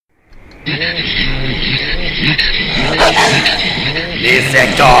Les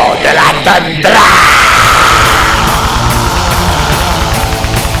échos de la toundra!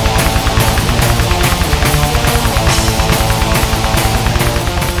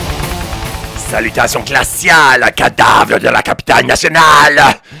 Salutations glaciales, cadavre de la capitale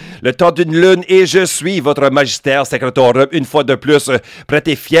nationale! Le temps d'une lune et je suis votre magistère secretorum une fois de plus, prêt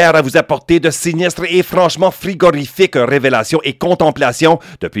et fier à vous apporter de sinistres et franchement frigorifiques révélations et contemplations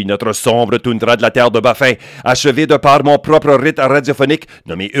depuis notre sombre toundra de la terre de Baffin, achevé de par mon propre rite radiophonique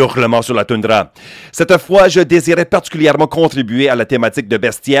nommé Hurlement sur la toundra. Cette fois, je désirais particulièrement contribuer à la thématique de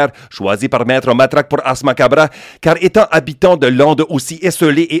bestiaire choisie par Maître Matraque pour Ars Macabra, car étant habitant de landes aussi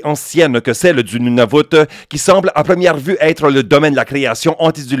esselées et anciennes que celle du Nunavut, qui semble à première vue être le domaine de la création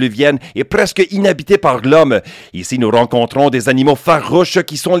antidiluvienne et presque inhabité par l'homme. Ici, nous rencontrons des animaux farouches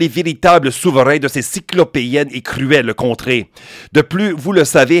qui sont les véritables souverains de ces cyclopéennes et cruelles contrées. De plus, vous le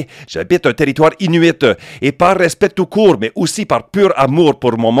savez, j'habite un territoire inuit et par respect tout court, mais aussi par pur amour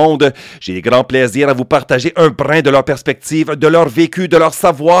pour mon monde, j'ai grand plaisir à vous partager un brin de leur perspective, de leur vécu, de leur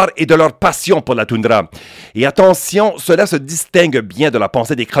savoir et de leur passion pour la toundra. Et attention, cela se distingue bien de la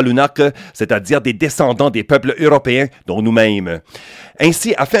pensée des Kralunak, c'est-à-dire des descendants des peuples européens, dont nous-mêmes.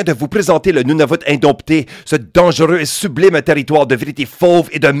 Ainsi, afin de vous présenter le Nunavut indompté, ce dangereux et sublime territoire de vérité fauve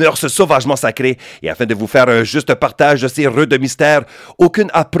et de mœurs sauvagement sacrées, et afin de vous faire un juste partage de ces rudes mystères, aucune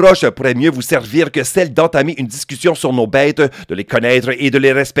approche pourrait mieux vous servir que celle d'entamer une discussion sur nos bêtes, de les connaître et de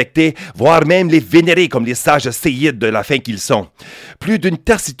les respecter, voire même les vénérer comme les sages séides de la fin qu'ils sont. Plus d'une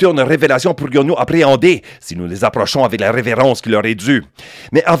taciturne révélation pourrions-nous appréhender si nous les approchons avec la révérence qui leur est due.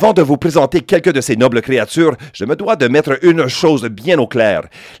 Mais avant de vous présenter quelques de ces nobles créatures, je me dois de mettre une chose bien au clair.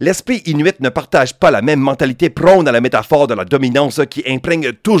 L'esprit inuit ne partage pas la même mentalité prône à la métaphore de la dominance qui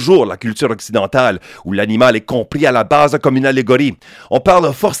imprègne toujours la culture occidentale, où l'animal est compris à la base comme une allégorie. On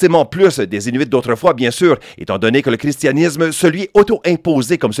parle forcément plus des Inuits d'autrefois, bien sûr, étant donné que le christianisme, celui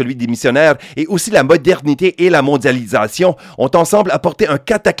auto-imposé comme celui des missionnaires, et aussi la modernité et la mondialisation, ont ensemble apporté un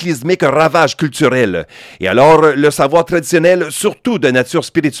cataclysmique ravage culturel. Et alors, le savoir traditionnel, surtout de nature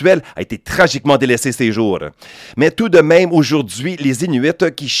spirituelle, a été tragiquement délaissé ces jours. Mais tout de même, aujourd'hui, les Inuits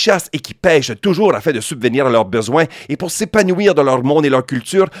qui chassent et qui pêchent toujours afin de subvenir à leurs besoins et pour s'épanouir dans leur monde et leur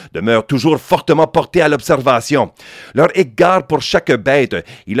culture demeurent toujours fortement portés à l'observation. Leur égard pour chaque bête,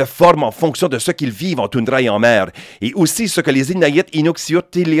 ils le forment en fonction de ce qu'ils vivent en toundra et en mer, et aussi ce que les Inayit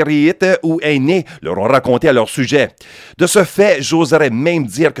Inuxiotilirit ou aînés leur ont raconté à leur sujet. De ce fait, j'oserais même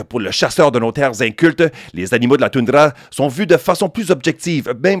dire que pour le chasseur de nos terres incultes, les animaux de la toundra sont vus de façon plus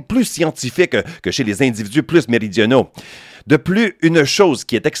objective, même plus scientifique que chez les individus plus méridionaux. De plus, une chose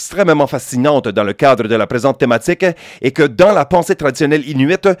qui est extrêmement fascinante dans le cadre de la présente thématique est que dans la pensée traditionnelle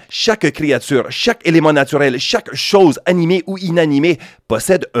inuite, chaque créature, chaque élément naturel, chaque chose animée ou inanimée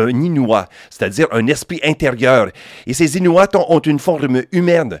possède un Inua, c'est-à-dire un esprit intérieur. Et ces Inuits ont une forme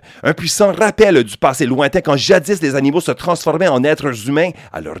humaine, un puissant rappel du passé lointain quand jadis les animaux se transformaient en êtres humains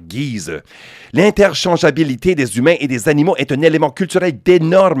à leur guise. L'interchangeabilité des humains et des animaux est un élément culturel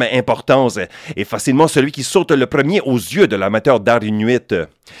d'énorme importance et facilement celui qui saute le premier aux yeux de l'amateur d'art inuit.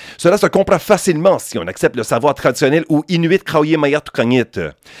 Cela se comprend facilement si on accepte le savoir traditionnel ou Inuit Kraoye Mayat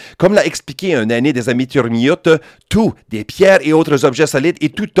Tukangit. Comme l'a expliqué un aîné des amis Turmiut, tout, des pierres et autres objets solides et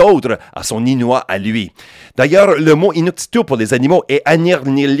tout autre, a son Inua à lui. D'ailleurs, le mot Inuktitut pour les animaux est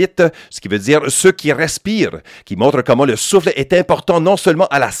Anirnilit, ce qui veut dire ceux qui respirent, qui montre comment le souffle est important non seulement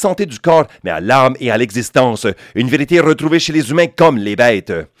à la santé du corps, mais à l'âme et à l'existence, une vérité retrouvée chez les humains comme les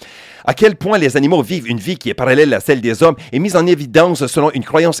bêtes. À quel point les animaux vivent une vie qui est parallèle à celle des hommes est mise en évidence selon une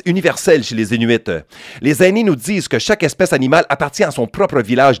croyance universelle chez les Inuits. Les aînés nous disent que chaque espèce animale appartient à son propre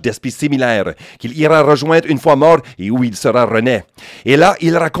village d'esprits similaires, qu'il ira rejoindre une fois mort et où il sera renaît. Et là,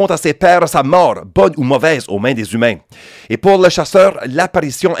 il raconte à ses pairs sa mort, bonne ou mauvaise, aux mains des humains. Et pour le chasseur,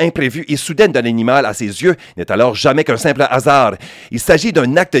 l'apparition imprévue et soudaine d'un animal à ses yeux n'est alors jamais qu'un simple hasard. Il s'agit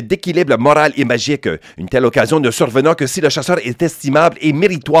d'un acte d'équilibre moral et magique, une telle occasion ne survenant que si le chasseur est estimable et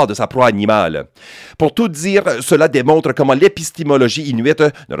méritoire de sa proie animale. Pour tout dire, cela démontre comment l'épistémologie inuite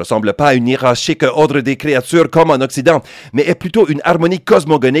ne ressemble pas à une hiérarchique ordre des créatures comme en Occident, mais est plutôt une harmonie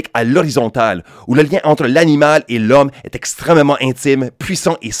cosmogonique à l'horizontale, où le lien entre l'animal et l'homme est extrêmement intime,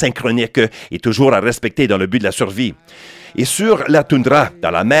 puissant et synchronique, et toujours à respecter dans le but de la survie. Et sur la toundra,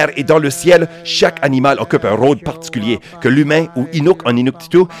 dans la mer et dans le ciel, chaque animal occupe un rôle particulier que l'humain ou Inuk en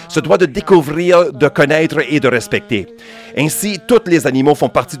Inuktitut se doit de découvrir, de connaître et de respecter. Ainsi, tous les animaux font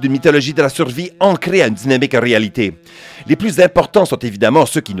partie d'une mythologie de la survie ancrée à une dynamique réalité. Les plus importants sont évidemment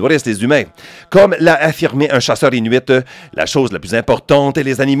ceux qui nourrissent les humains. Comme l'a affirmé un chasseur inuit, la chose la plus importante est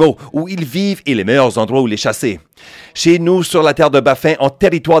les animaux, où ils vivent et les meilleurs endroits où les chasser. Chez nous, sur la terre de Baffin, en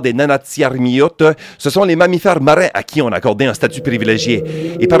territoire des Nanatiarmiotes, ce sont les mammifères marins à qui on a accordé un statut privilégié.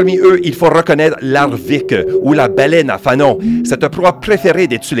 Et parmi eux, il faut reconnaître l'arvic, ou la baleine à fanon, cette proie préférée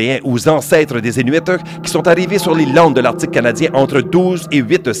des Thuléens, aux ancêtres des Inuits, qui sont arrivés sur les landes de l'Arctique canadien entre 12 et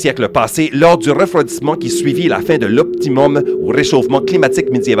 8 siècles passés, lors du refroidissement qui suivit la fin de l'optimum ou réchauffement climatique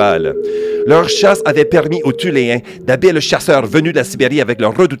médiéval. Leur chasse avait permis aux Thuléens, d'habiles chasseurs venus de la Sibérie avec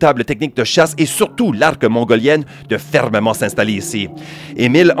leurs redoutables techniques de chasse et surtout l'arc mongolienne, de fermement s'installer ici. Et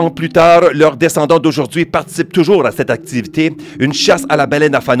 1000 ans plus tard, leurs descendants d'aujourd'hui participent toujours à cette activité, une chasse à la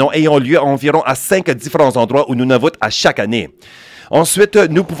baleine à fanon ayant lieu environ à 5 différents endroits où Nunavut à chaque année. Ensuite,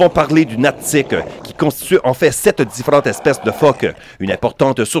 nous pouvons parler du Natzik, qui constitue en fait 7 différentes espèces de phoques, une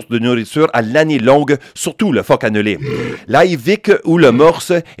importante source de nourriture à l'année longue, surtout le phoque annelé. L'aïvik ou le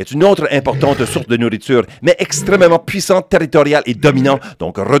morse est une autre importante source de nourriture, mais extrêmement puissant, territorial et dominant,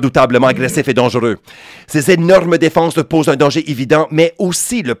 donc redoutablement agressif et dangereux. Ses énormes défenses posent un danger évident, mais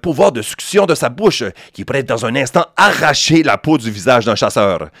aussi le pouvoir de succion de sa bouche, qui pourrait dans un instant arracher la peau du visage d'un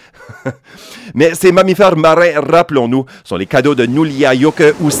chasseur. Mais ces mammifères marins, rappelons-nous, sont les cadeaux de Nuliayuk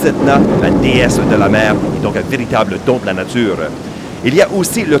ou Setna, la déesse de la mer, et donc un véritable don de la nature. Il y a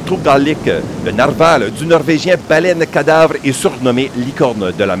aussi le Trogalik, le narval du norvégien baleine cadavre et surnommé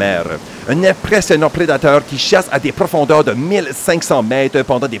licorne de la mer. Un impressionnant prédateur qui chasse à des profondeurs de 1500 mètres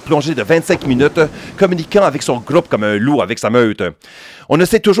pendant des plongées de 25 minutes, communiquant avec son groupe comme un loup avec sa meute. On ne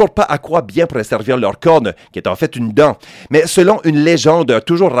sait toujours pas à quoi bien pourrait servir leur corne, qui est en fait une dent. Mais selon une légende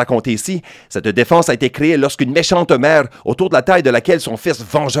toujours racontée ici, cette défense a été créée lorsqu'une méchante mère, autour de la taille de laquelle son fils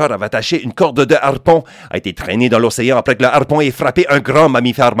vengeur avait attaché une corde de harpon, a été traînée dans l'océan après que le harpon ait frappé un grand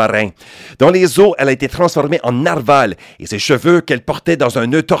mammifère marin. Dans les eaux, elle a été transformée en narval, et ses cheveux qu'elle portait dans un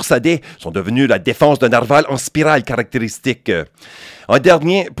nœud torsadé sont devenus la défense d'un narval en spirale caractéristique. En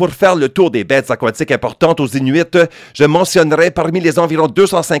dernier, pour faire le tour des bêtes aquatiques importantes aux Inuits, je mentionnerai parmi les environ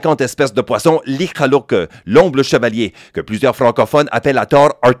 250 espèces de poissons l'Ikhaluk, l'omble chevalier, que plusieurs francophones appellent à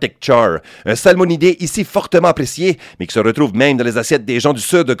tort Arctic char, un salmonidé ici fortement apprécié, mais qui se retrouve même dans les assiettes des gens du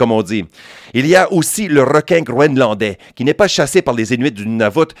Sud, comme on dit. Il y a aussi le requin groenlandais, qui n'est pas chassé par les Inuits du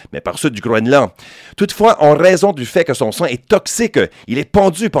Nunavut, mais par ceux du Groenland. Toutefois, en raison du fait que son sang est toxique, il est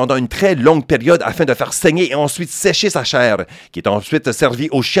pendu pendant une très longue période afin de faire saigner et ensuite sécher sa chair, qui est ensuite servi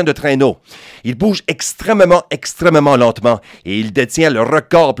aux chiens de traîneau. Il bouge extrêmement lentement et il détient le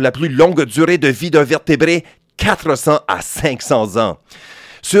record pour la plus longue durée de vie d'un vertébré, 400 à 500 ans.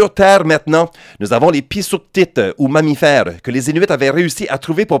 Sur Terre, maintenant, nous avons les Pisuktit, ou mammifères, que les Inuits avaient réussi à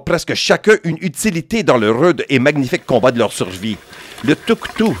trouver pour presque chacun une utilité dans le rude et magnifique combat de leur survie. Le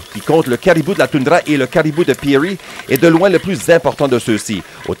Tuktu, qui compte le caribou de la toundra et le caribou de Peary, est de loin le plus important de ceux-ci,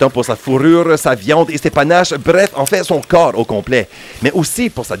 autant pour sa fourrure, sa viande et ses panaches, bref, en fait son corps au complet, mais aussi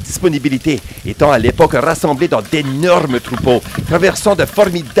pour sa disponibilité, étant à l'époque rassemblé dans d'énormes troupeaux, traversant de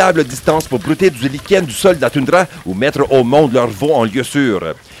formidables distances pour brouter du lichen du sol de la toundra ou mettre au monde leur veau en lieu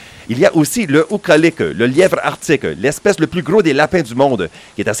sûr. Il y a aussi le Ukalik, le lièvre arctique, l'espèce le plus gros des lapins du monde,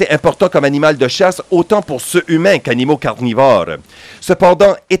 qui est assez important comme animal de chasse, autant pour ceux humains qu'animaux carnivores.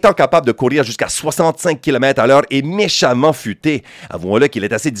 Cependant, étant capable de courir jusqu'à 65 km/h et méchamment futé, avouons-le qu'il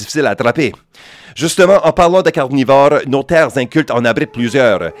est assez difficile à attraper. Justement, en parlant de carnivores, nos terres incultes en abritent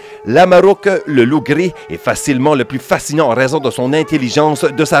plusieurs. L'Amarouk, le loup gris, est facilement le plus fascinant en raison de son intelligence,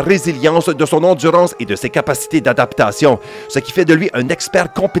 de sa résilience, de son endurance et de ses capacités d'adaptation, ce qui fait de lui un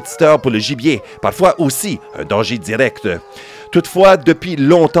expert compétiteur pour le gibier, parfois aussi un danger direct. Toutefois, depuis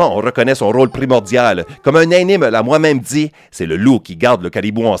longtemps, on reconnaît son rôle primordial. Comme un aîné me l'a moi-même dit, c'est le loup qui garde le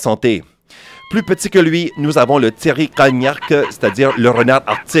caribou en santé. Plus petit que lui, nous avons le Tirikalniak, c'est-à-dire le renard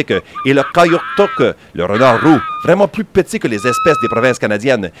arctique, et le Kayurtuk, le renard roux, vraiment plus petit que les espèces des provinces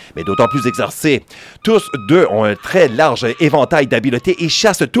canadiennes, mais d'autant plus exercés. Tous deux ont un très large éventail d'habiletés et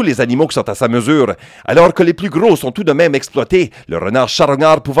chassent tous les animaux qui sont à sa mesure, alors que les plus gros sont tout de même exploités, le renard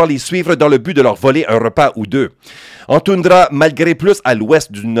charognard pouvant les suivre dans le but de leur voler un repas ou deux. En toundra, malgré plus à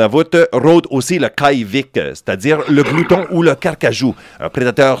l'ouest du Nunavut, rôde aussi le Kaivik, c'est-à-dire le glouton ou le carcajou, un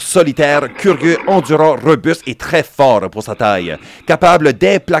prédateur solitaire, curieux, endurant, robuste et très fort pour sa taille, capable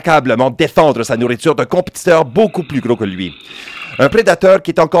d'implacablement défendre sa nourriture d'un compétiteur beaucoup plus gros que lui. Un prédateur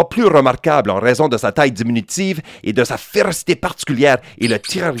qui est encore plus remarquable en raison de sa taille diminutive et de sa férocité particulière est le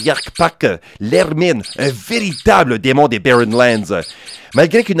Tirriakpak, l'hermine, un véritable démon des Barren Lands.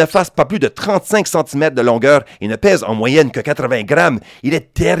 Malgré qu'il ne fasse pas plus de 35 cm de longueur et ne pèse en moyenne que 80 grammes, il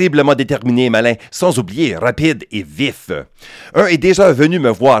est terriblement déterminé et malin, sans oublier rapide et vif. Un est déjà venu me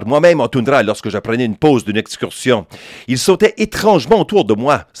voir, moi-même en toundra, lorsque je prenais une pause d'une excursion. Il sautait étrangement autour de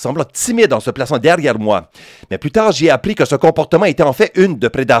moi, semblant timide en se plaçant derrière moi. Mais plus tard, j'ai appris que ce comportement l'estomac était en fait une de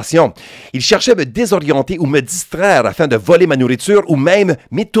prédation. Il cherchait à me désorienter ou me distraire afin de voler ma nourriture ou même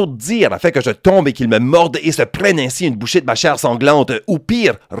m'étourdir afin que je tombe et qu'il me morde et se prenne ainsi une bouchée de ma chair sanglante ou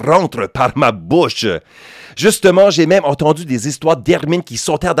pire, rentre par ma bouche. Justement, j'ai même entendu des histoires d'hermines qui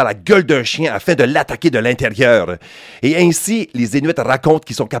sautèrent dans la gueule d'un chien afin de l'attaquer de l'intérieur. Et ainsi, les Inuits racontent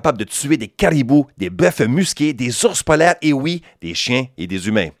qu'ils sont capables de tuer des caribous, des bœufs musqués, des ours polaires et oui, des chiens et des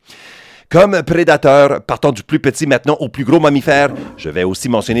humains. Comme prédateur, partant du plus petit maintenant au plus gros mammifère, je vais aussi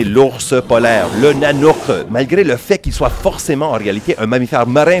mentionner l'ours polaire, le nanook, malgré le fait qu'il soit forcément en réalité un mammifère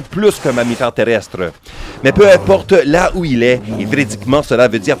marin plus qu'un mammifère terrestre. Mais peu importe là où il est, et véridiquement cela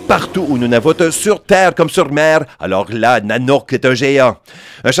veut dire partout où nous navotons, sur terre comme sur mer, alors là, Nanook est un géant.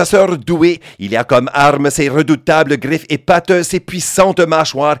 Un chasseur doué, il a comme arme ses redoutables griffes et pattes, ses puissantes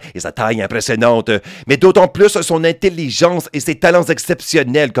mâchoires et sa taille impressionnante, mais d'autant plus son intelligence et ses talents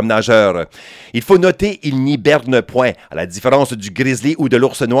exceptionnels comme nageur. Il faut noter, il n'hiberne point, à la différence du grizzly ou de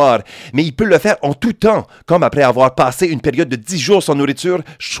l'ours noir, mais il peut le faire en tout temps, comme après avoir passé une période de 10 jours sans nourriture,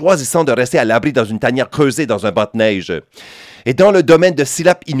 choisissant de rester à l'abri dans une tanière creusée dans un banc de neige. Et dans le domaine de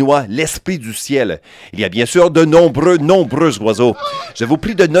Silap Inouï, l'esprit du ciel, il y a bien sûr de nombreux oiseaux. Je vous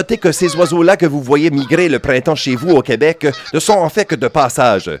prie de noter que ces oiseaux-là que vous voyez migrer le printemps chez vous au Québec ne sont en fait que de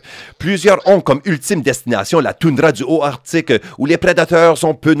passage. Plusieurs ont comme ultime destination la toundra du Haut-Arctique où les prédateurs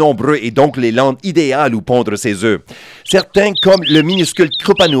sont peu nombreux et donc les landes idéales où pondre ses œufs. Certains, comme le minuscule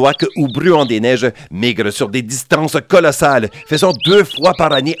Krupanuak ou Bruant des Neiges, migrent sur des distances colossales, faisant 2 fois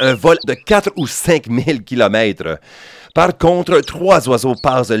par année un vol de 4 ou 5 000 kilomètres. Par contre, 3 oiseaux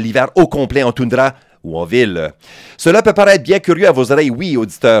passent l'hiver au complet en toundra ou en ville. Cela peut paraître bien curieux à vos oreilles, oui,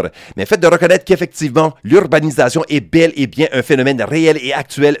 auditeurs, mais faites de reconnaître qu'effectivement, l'urbanisation est bel et bien un phénomène réel et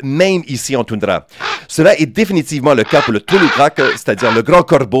actuel, même ici en toundra. Cela est définitivement le cas pour le Tolukrak, c'est-à-dire le grand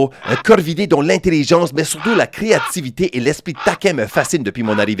corbeau, un corvidé dont l'intelligence, mais surtout la créativité et l'esprit taquin me fascinent depuis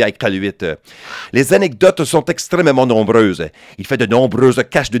mon arrivée à Iqaluit. Les anecdotes sont extrêmement nombreuses. Il fait de nombreuses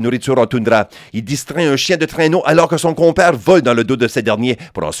caches de nourriture en toundra. Il distrait un chien de traîneau alors que son compère vole dans le dos de ces derniers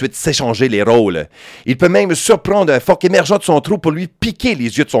pour ensuite s'échanger les rôles. Il peut même surprendre un phoque émergeant de son trou pour lui piquer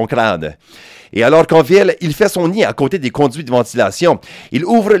les yeux de son crâne. Et alors qu'en ville, il fait son nid à côté des conduits de ventilation. Il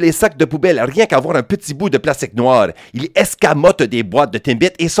ouvre les sacs de poubelle rien qu'à voir un petit bout de plastique noir. Il escamote des boîtes de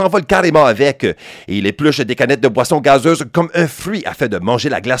Timbit et s'envole carrément avec. Et il épluche des canettes de boissons gazeuses comme un fruit afin de manger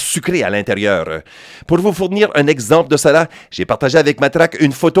la glace sucrée à l'intérieur. Pour vous fournir un exemple de cela, j'ai partagé avec Matraque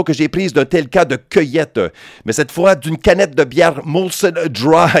une photo que j'ai prise d'un tel cas de cueillette. Mais cette fois d'une canette de bière Molson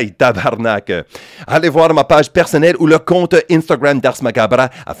Dry, tabarnak. Allez voir ma page personnelle ou le compte Instagram d'Ars Macabra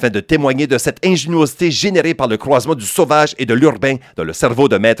afin de témoigner de cette ingéniosité générée par le croisement du sauvage et de l'urbain dans le cerveau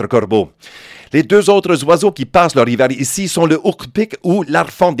de Maître Corbeau. Les 2 autres oiseaux qui passent leur hiver ici sont le Urkpik ou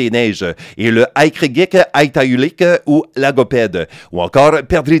l'Arfand des Neiges et le Aikrigik, Aitaulik ou l'Agopède ou encore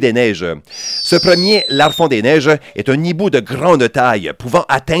Perdrix des Neiges. Ce premier, l'Arfand des Neiges, est un hibou de grande taille, pouvant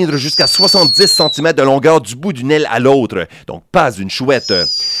atteindre jusqu'à 70 cm de longueur du bout d'une aile à l'autre, donc pas une chouette.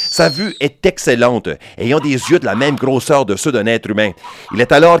 Sa vue est excellente, ayant des yeux de la même grosseur de ceux d'un être humain. Il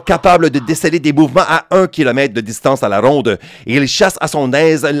est alors capable de déceler des mouvements à 1 km de distance à la ronde et il chasse à son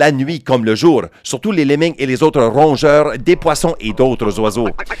aise la nuit comme le jour. Surtout les lemmings et les autres rongeurs, des poissons et d'autres oiseaux.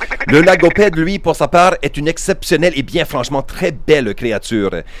 Le lagopède, lui, pour sa part, est une exceptionnelle et bien franchement très belle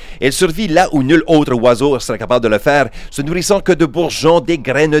créature. Elle survit là où nul autre oiseau serait capable de le faire, se nourrissant que de bourgeons, des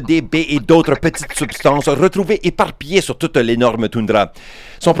graines, des baies et d'autres petites substances retrouvées éparpillées sur toute l'énorme toundra.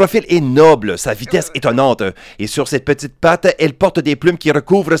 Son profil est noble, sa vitesse étonnante, et sur ses petites pattes, elle porte des plumes qui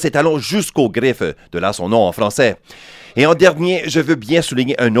recouvrent ses talons jusqu'aux griffes, de là son nom en français. Et en dernier, je veux bien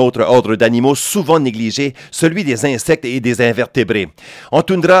souligner un autre ordre d'animaux souvent négligé, celui des insectes et des invertébrés. En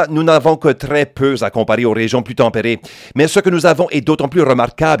toundra, nous n'avons que très peu à comparer aux régions plus tempérées, mais ce que nous avons est d'autant plus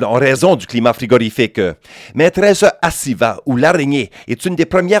remarquable en raison du climat frigorifique. Maîtresse Asiva, ou l'araignée, est une des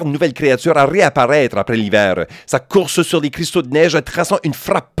premières nouvelles créatures à réapparaître après l'hiver. Sa course sur les cristaux de neige traçant une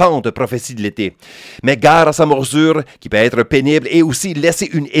frappante prophétie de l'été. Mais gare à sa morsure, qui peut être pénible et aussi laisser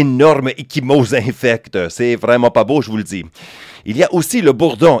une énorme ecchymose infecte. C'est vraiment pas beau, je vous le dis. Il y a aussi le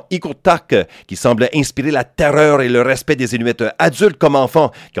bourdon, Ikurtak, qui semble inspirer la terreur et le respect des Inuits, adultes comme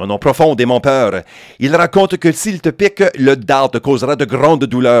enfants, qui en ont profondément peur. Il raconte que s'il te pique, le dard te causera de grandes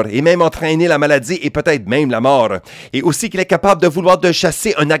douleurs et même entraîner la maladie et peut-être même la mort. Et aussi qu'il est capable de vouloir de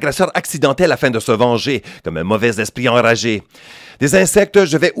chasser un agresseur accidentel afin de se venger, comme un mauvais esprit enragé. Des insectes,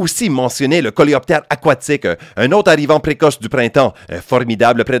 je vais aussi mentionner le coléoptère aquatique, un autre arrivant précoce du printemps, un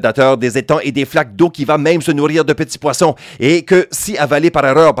formidable prédateur des étangs et des flaques d'eau qui va même se nourrir de petits poissons et que, si avalé par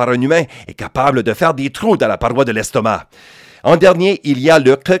erreur par un humain, est capable de faire des trous dans la paroi de l'estomac. En dernier, il y a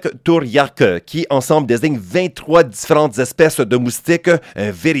le Krkturyak, qui ensemble désigne 23 différentes espèces de moustiques, un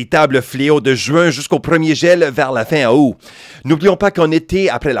véritable fléau de juin jusqu'au premier gel vers la fin août. N'oublions pas qu'en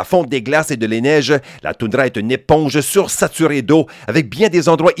été, après la fonte des glaces et de les neiges, la toundra est une éponge sursaturée d'eau, avec bien des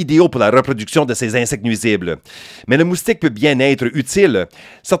endroits idéaux pour la reproduction de ces insectes nuisibles. Mais le moustique peut bien être utile.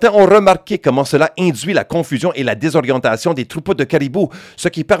 Certains ont remarqué comment cela induit la confusion et la désorientation des troupeaux de caribous, ce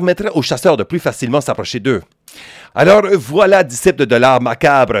qui permettrait aux chasseurs de plus facilement s'approcher d'eux. Alors voilà, disciples de l'art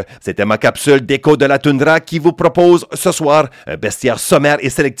macabre, c'était ma capsule d'écho de la toundra qui vous propose ce soir un bestiaire sommaire et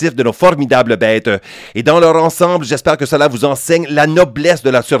sélectif de nos formidables bêtes. Et dans leur ensemble, j'espère que cela vous enseigne la noblesse de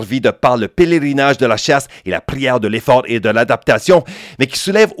la survie de par le pèlerinage de la chasse et la prière de l'effort et de l'adaptation, mais qui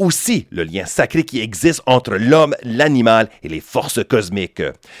soulève aussi le lien sacré qui existe entre l'homme, l'animal et les forces cosmiques.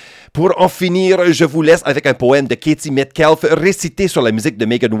 Pour en finir, je vous laisse avec un poème de Katie Metcalf récité sur la musique de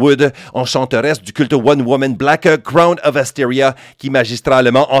Megan Wood, enchanteresse du culte One Woman Black, Crown of Asteria, qui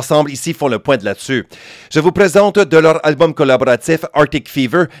magistralement ensemble ici font le point de là-dessus. Je vous présente de leur album collaboratif Arctic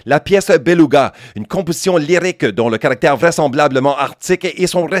Fever, la pièce Beluga, une composition lyrique dont le caractère vraisemblablement arctique et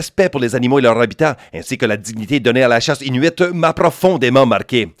son respect pour les animaux et leur habitat, ainsi que la dignité donnée à la chasse inuite, m'a profondément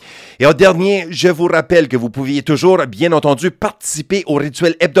marqué. Et en dernier, je vous rappelle que vous pouviez toujours, bien entendu, participer au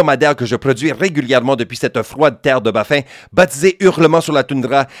rituel hebdomadaire que je produis régulièrement depuis cette froide terre de Baffin, baptisé Hurlement sur la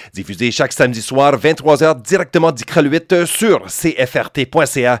toundra, diffusé chaque samedi soir, 23h, directement d'Iqaluit sur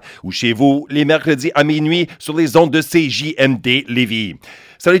cfrt.ca ou chez vous, les mercredis à minuit, sur les ondes de CJMD Lévis.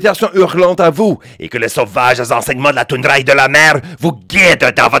 Salutations hurlantes à vous, et que les sauvages enseignements de la toundra et de la mer vous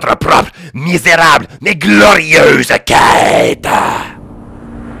guident dans votre propre, misérable, mais glorieuse quête!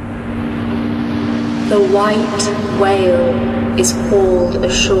 The white whale is hauled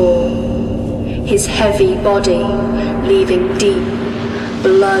ashore, his heavy body leaving deep,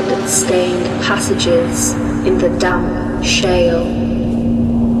 blood-stained passages in the damp shale.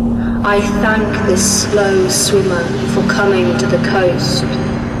 I thank this slow swimmer for coming to the coast,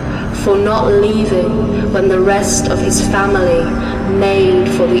 for not leaving when the rest of his family made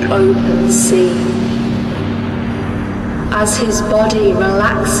for the open sea. As his body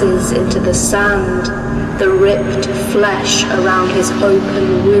relaxes into the sand, the ripped flesh around his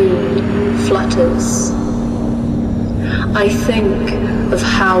open wound flutters. I think of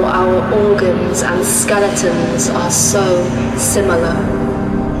how our organs and skeletons are so similar.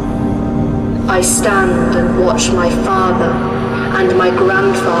 I stand and watch my father and my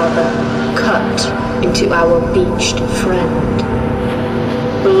grandfather cut into our beached friend.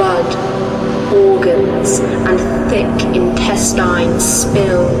 Blood, organs, and thick intestines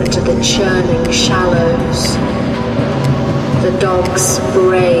spill into the churning shallows. The dogs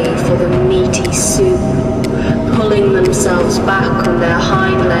bray for the meaty soup, pulling themselves back on their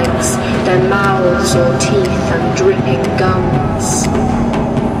hind legs, their mouths all teeth and dripping gums.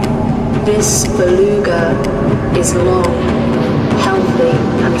 This beluga is long, healthy,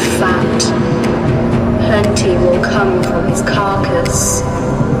 and fat. Plenty will come from his carcass.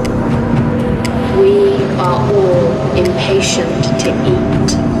 We are all impatient to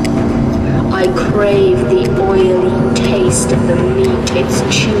eat. I crave the oily taste of the meat, its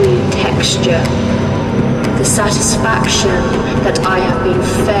chewy texture, the satisfaction that I have been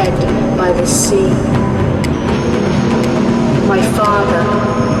fed by the sea. My father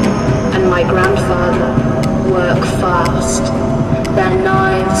and my grandfather work fast. Their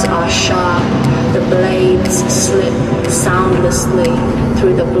knives are sharp, the blades slip soundlessly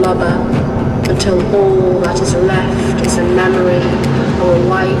through the blubber, until all that is left is a memory of a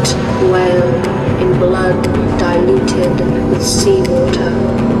white whale in blood diluted with seawater.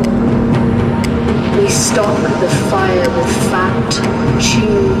 We stock the fire with fat,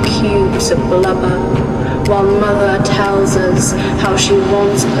 chew cubes of blubber, while Mother tells us how she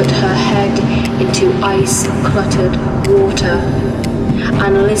once put her head into ice-cluttered water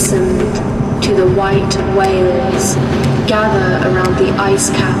and listened to the white whales gather around the ice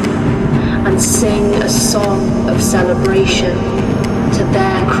cap and sing a song of celebration to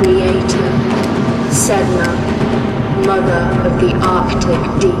their creator, Sedna, mother of the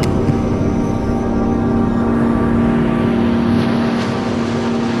Arctic deep.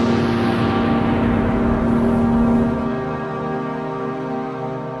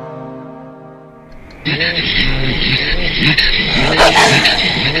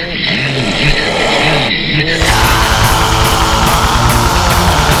 Yeah.